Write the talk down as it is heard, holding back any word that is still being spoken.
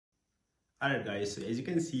Alright guys, so as you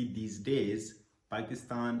can see these days,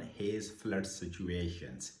 Pakistan has flood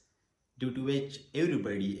situations due to which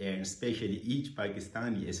everybody and especially each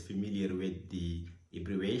Pakistani is familiar with the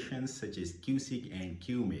abbreviations such as cusec and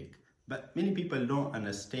Cumec. But many people don't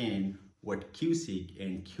understand what cusec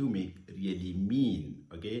and Cumec really mean,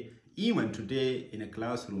 okay? Even today in a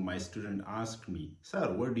classroom, my student asked me,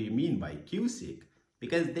 "Sir, what do you mean by cusec?"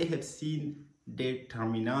 Because they have seen that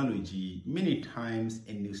terminology many times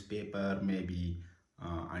in newspaper, maybe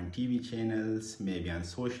on TV channels, maybe on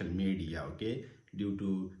social media, okay, due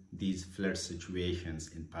to these flood situations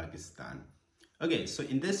in Pakistan. Okay, so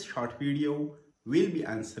in this short video, we'll be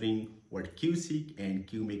answering what cusec and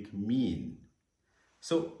Cumec mean.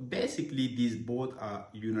 So basically these both are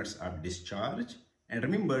units of discharge, and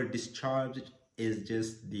remember discharge is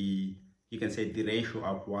just the, you can say, the ratio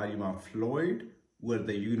of volume of fluid over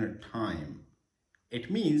the unit time. It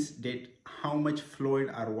means that how much fluid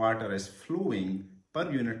or water is flowing per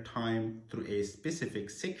unit time through a specific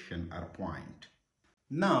section or point.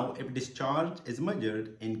 Now, if discharge is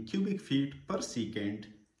measured in cubic feet per second,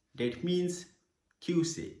 that means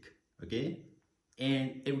cusec, okay?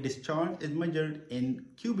 And if discharge is measured in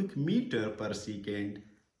cubic meter per second,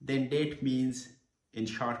 then that means in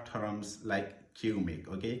short terms like Cumec,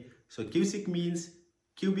 okay? So cusec means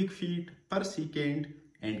cubic feet per second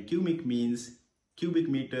and Cumec means cubic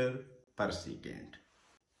meter per second.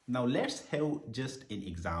 Now let's have just an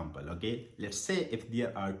example, okay? Let's say if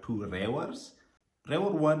there are two rivers,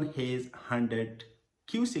 river 1 has 100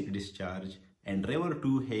 cusec discharge and river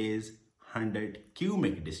 2 has 100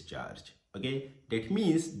 Cumec discharge, okay? That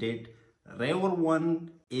means that river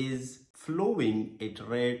 1 is flowing at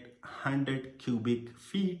rate 100 cubic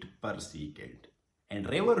feet per second and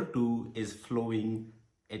river 2 is flowing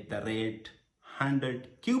at the rate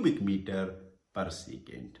 100 cubic meter per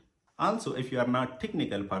second. Also, if you are not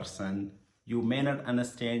technical person, you may not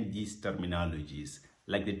understand these terminologies,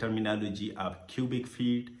 like the terminology of cubic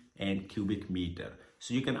feet and cubic meter.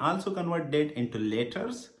 So you can also convert that into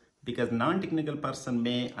letters, because non-technical person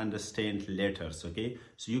may understand letters, okay?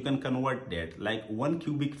 So you can convert that, like 1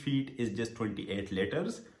 cubic feet is just 28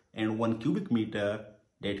 letters and 1 cubic meter,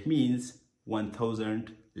 that means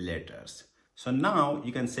 1000 letters. So now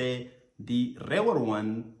you can say the river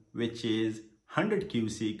 1, which is 100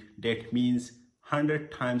 cusec, that means 100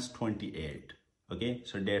 times 28, okay?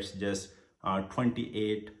 So that's just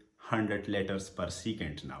 2800 liters per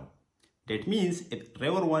second now. That means if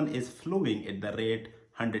river 1 is flowing at the rate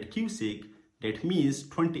 100 cusec, that means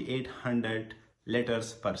 2800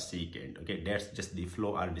 liters per second, okay? That's just the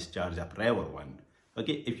flow or discharge of river 1.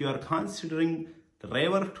 Okay, if you are considering the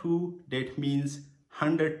river 2, that means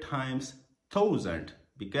 100 times 1000,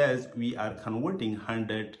 because we are converting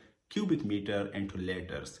 100 cubic meter into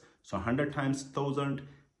liters. So 100 times 1000,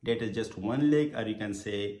 that is just one leg, or you can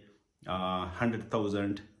say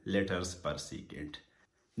 100,000 liters per second.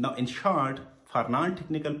 Now in short, for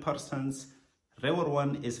non-technical persons, river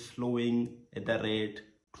 1 is flowing at the rate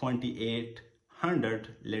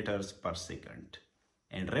 2800 liters per second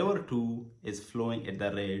and river 2 is flowing at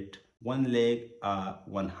the rate one leg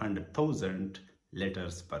 100,000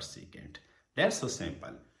 liters per second. That's so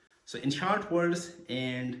simple. So in short words,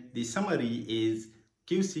 and the summary is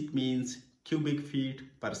cusec means cubic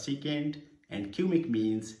feet per second and Cumec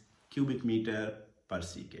means cubic meter per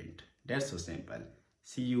second. That's so simple.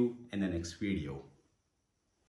 See you in the next video.